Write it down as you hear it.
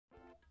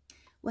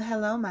Well,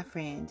 hello, my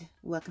friend.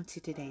 Welcome to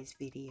today's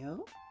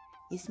video.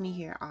 It's me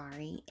here,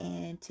 Arrie,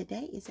 and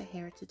today is a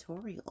hair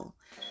tutorial.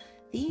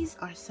 These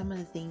are some of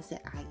the things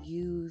that I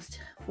used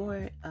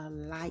for a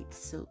light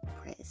silk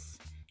press,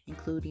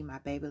 including my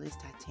Babyliss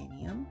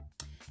Titanium,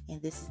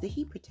 and this is the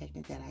heat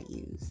protectant that I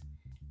use.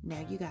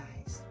 Now, you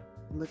guys,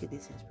 look at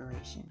this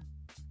inspiration.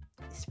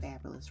 It's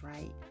fabulous,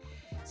 right?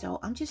 So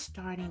I'm just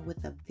starting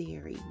with a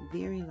very,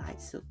 very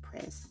light silk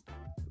press,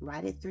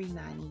 right at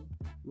 390,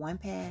 one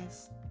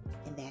pass,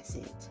 and that's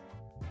it.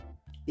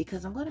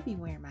 Because I'm going to be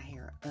wearing my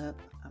hair up,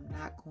 I'm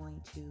not going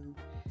to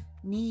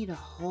need a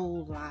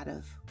whole lot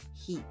of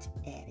heat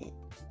added.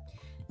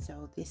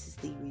 So this is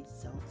the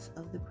results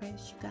of the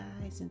press, you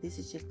guys, and this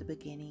is just the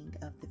beginning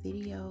of the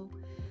video.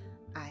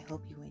 I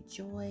hope you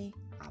enjoy.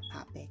 I'll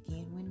pop back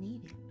in when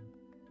needed.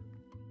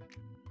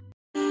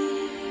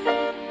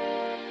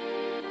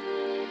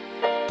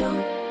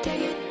 Don't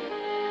take it,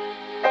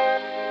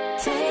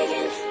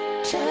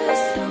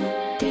 just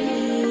don't deep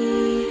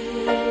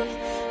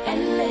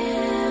and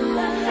live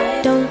my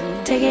life.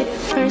 Don't take it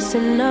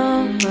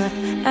personal,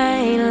 I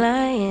ain't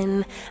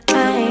lying,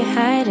 I ain't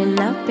hiding,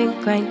 I've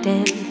been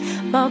grinding,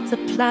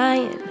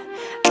 multiplying.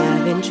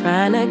 I've been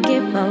trying to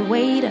get my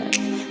weight up,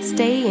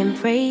 staying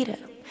prayed up,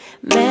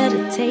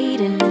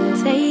 meditating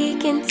and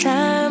taking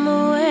time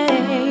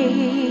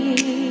away.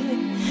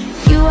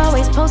 You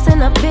always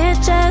posting up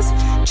pictures,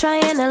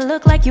 trying to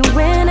look like you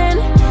winning.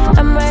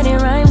 I'm writing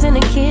rhymes in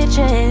the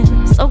kitchen,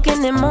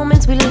 soaking in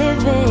moments we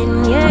live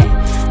in,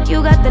 yeah.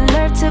 You got the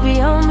nerve to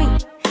be on me,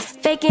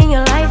 faking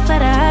your life for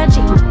the IG.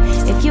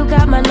 If you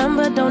got my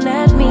number, don't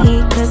add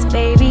me, cause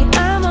baby,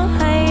 I'm on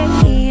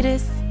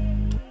hiatus.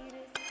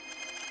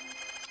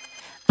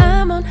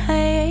 I'm on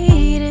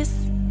hiatus.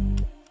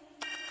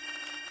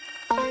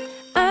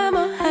 I'm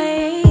on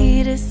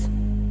hiatus.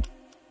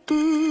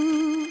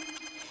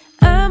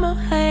 I'm on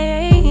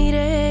hiatus.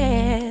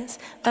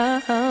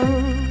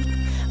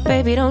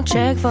 Baby, don't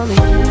check for me.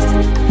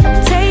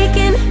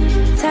 Taking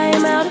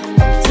time out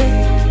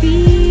to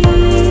be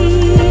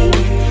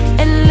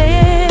and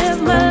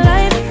live my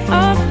life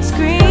off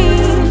screen.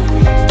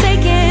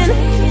 Taking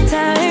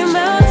time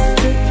out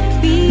to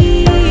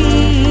be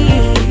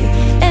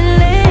and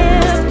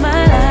live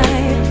my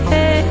life.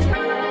 Hey.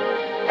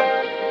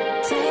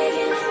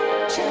 Taking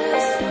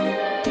just don't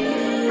do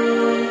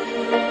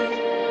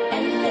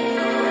and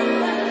live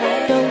my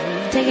life. Don't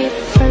take it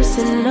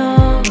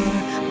personal.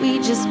 We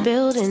just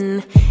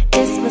building,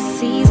 it's my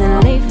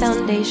season, lay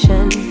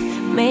foundation,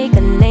 make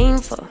a name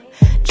for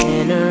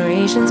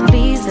generations,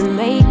 please and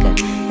make a,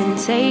 then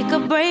take a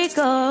break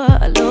or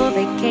a little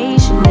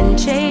vacation and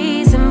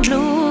chasing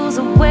blues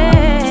away.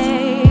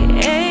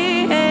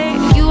 Hey, hey.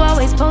 You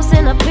always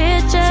posting up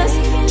pictures,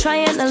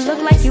 trying to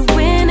look like you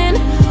winning,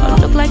 or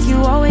look like you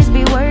always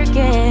be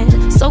working,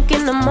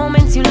 soaking the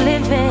moments you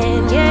live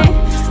in, yeah.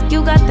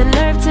 You got the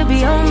nerve to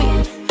be on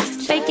me,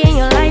 faking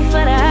your life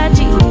for the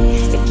IG.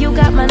 If you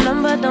got my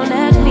number, don't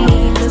add me,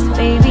 cause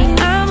baby,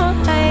 I'm on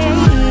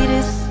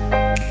hiatus.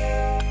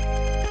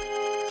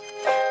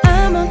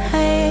 I'm on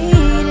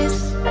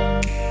hiatus.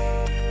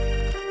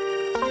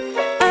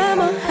 I'm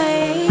on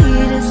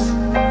hiatus.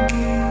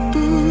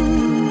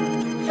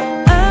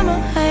 I'm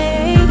on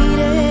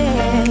hiatus.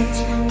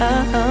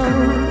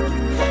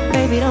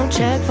 Baby, don't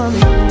check for me.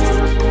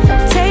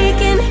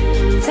 Taking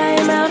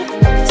time out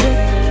to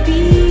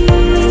be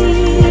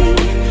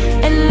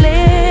and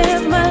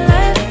live my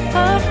life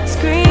off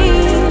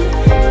screen.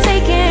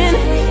 Taking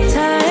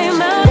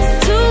time out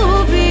to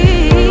be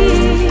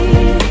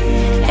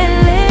and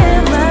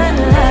live my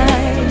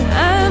life.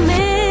 I'm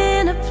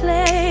in a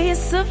place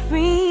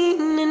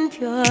serene and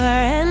pure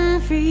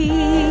and free.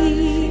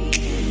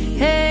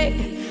 Hey,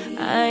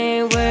 I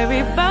ain't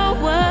worried about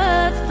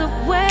what's the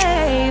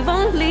wave,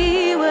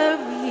 only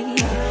worry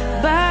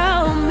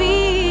about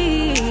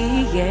me,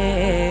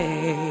 yeah.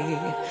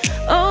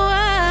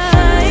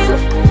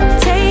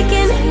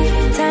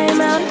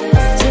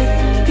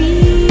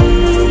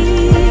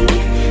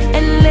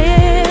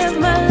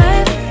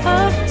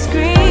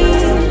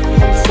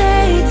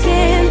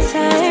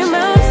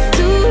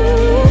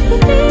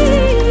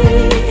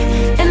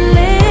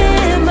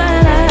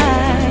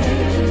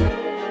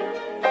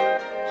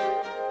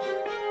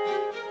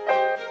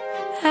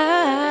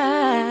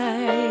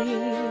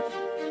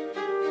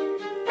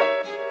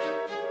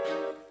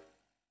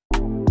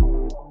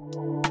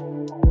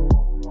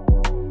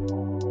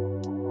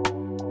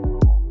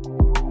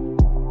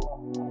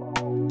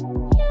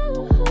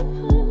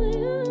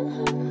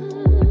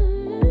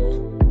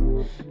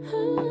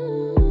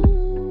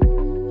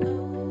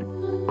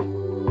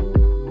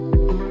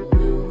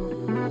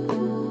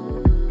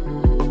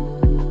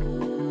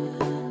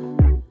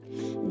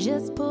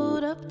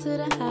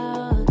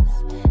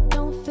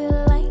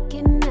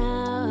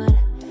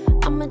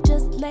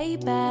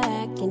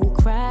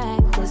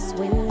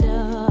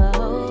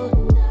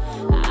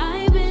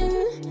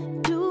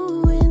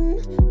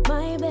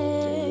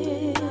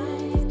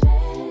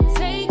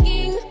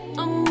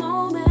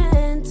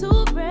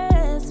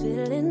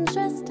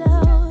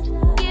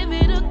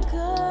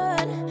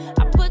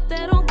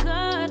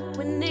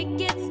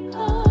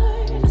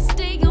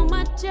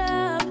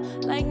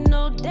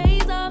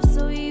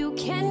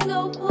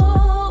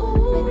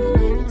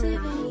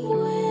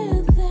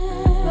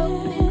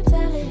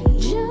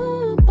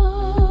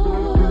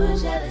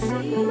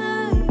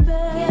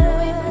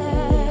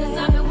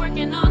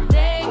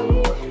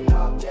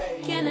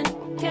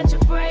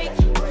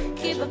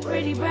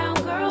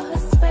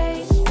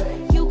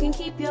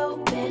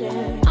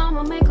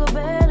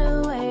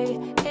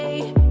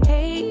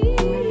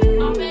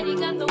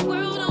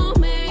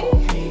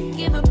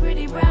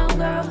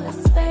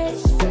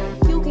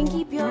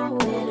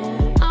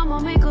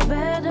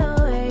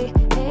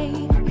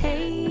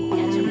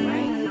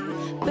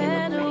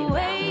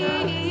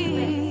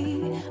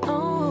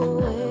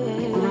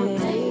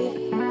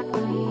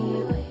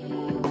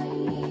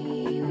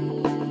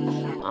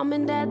 mom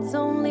and dad's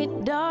only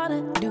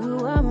daughter.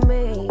 Do I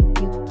make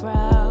you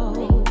proud?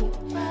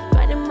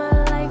 Writing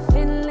my life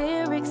in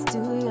lyrics, do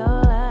you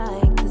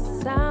like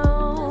the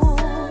sound?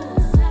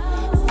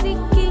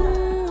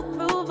 Seeking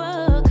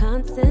approval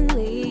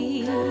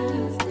constantly.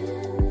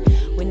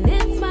 When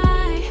it's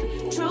my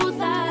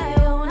truth I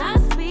own, I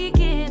speak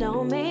it,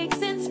 don't make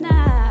sense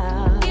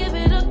now. Give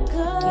it a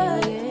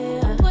cut,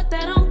 yeah. Put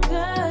that on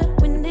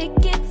cut when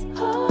it gets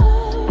hard.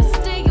 I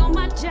stay on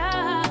my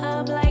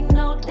job like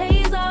no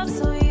days off,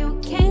 so you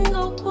can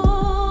go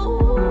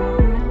pull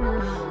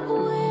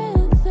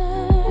with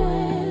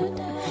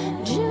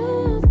that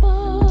jump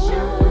off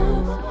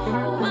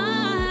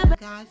my.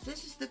 Guys,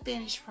 this is the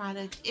finished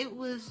product. It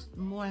was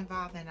more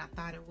involved than I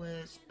thought it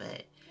was,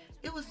 but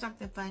it was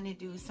something fun to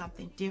do,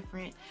 something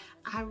different.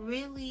 I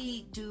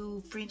really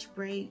do French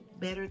braid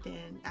better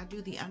than, I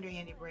do the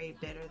underhanded braid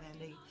better than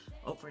the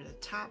over the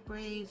top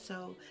braid.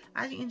 So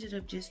I ended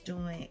up just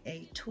doing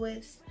a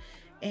twist,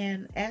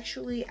 and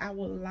actually I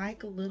would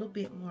like a little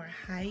bit more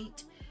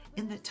height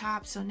in the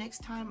top, so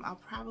next time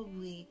I'll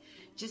probably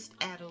just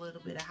add a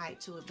little bit of height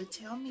to it. But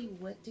tell me,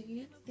 what do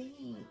you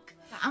think?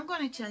 I'm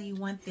going to tell you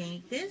one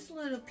thing. This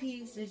little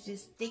piece is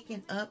just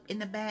sticking up in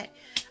the back.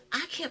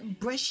 I kept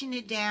brushing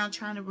it down,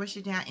 trying to brush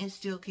it down, and it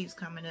still keeps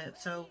coming up.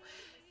 So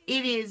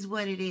it is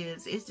what it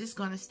is. It's just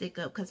going to stick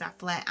up because I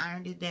flat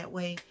ironed it that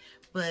way.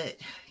 But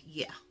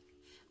yeah,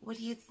 what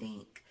do you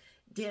think?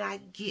 Did I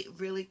get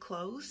really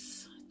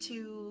close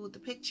to the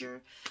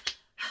picture?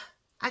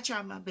 I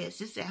tried my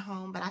best. It's at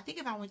home, but I think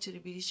if I went to the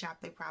beauty shop,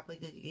 they probably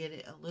could get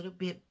it a little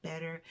bit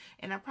better.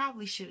 And I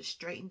probably should have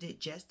straightened it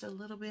just a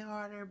little bit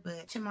harder.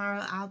 But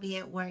tomorrow I'll be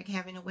at work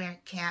having to wear a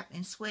cap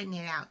and sweating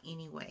it out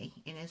anyway.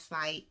 And it's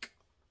like,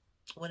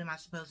 what am I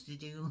supposed to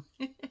do?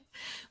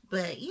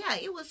 But yeah,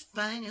 it was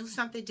fun. It was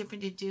something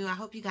different to do. I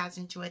hope you guys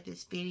enjoyed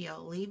this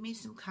video. Leave me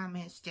some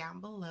comments down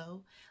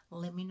below.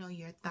 Let me know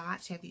your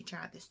thoughts. Have you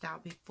tried this style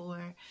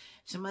before?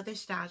 Some other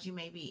styles you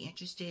may be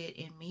interested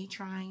in me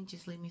trying.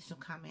 Just leave me some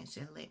comments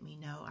and let me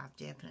know. I'll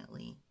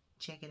definitely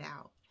check it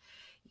out.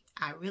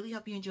 I really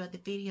hope you enjoyed the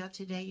video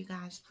today, you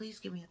guys. Please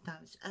give me a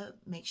thumbs up.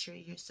 Make sure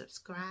you're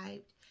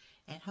subscribed.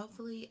 And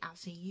hopefully I'll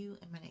see you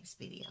in my next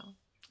video.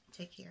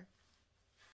 Take care.